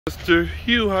Mr.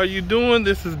 Hugh, how you doing?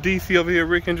 This is DC over here,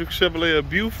 Rick Hendrick Chevrolet of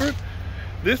Buford.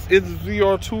 This is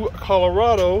ZR2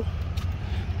 Colorado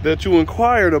that you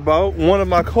inquired about. One of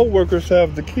my co-workers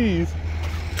have the keys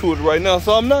to it right now,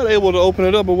 so I'm not able to open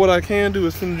it up, but what I can do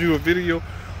is send you a video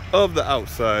of the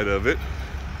outside of it.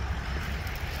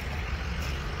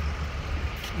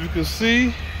 You can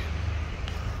see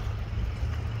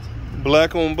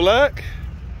black on black,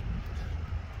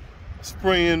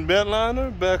 spray-in bed liner,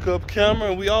 backup camera,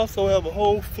 and we also have a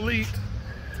whole fleet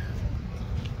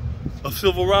of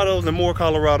Silverados and more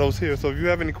Colorados here. So if you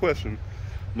have any questions,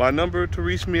 my number to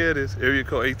reach me at is area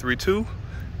code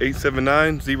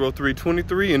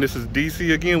 832-879-0323, and this is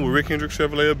DC again with Rick Hendrick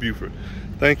Chevrolet of Buford.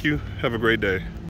 Thank you. Have a great day.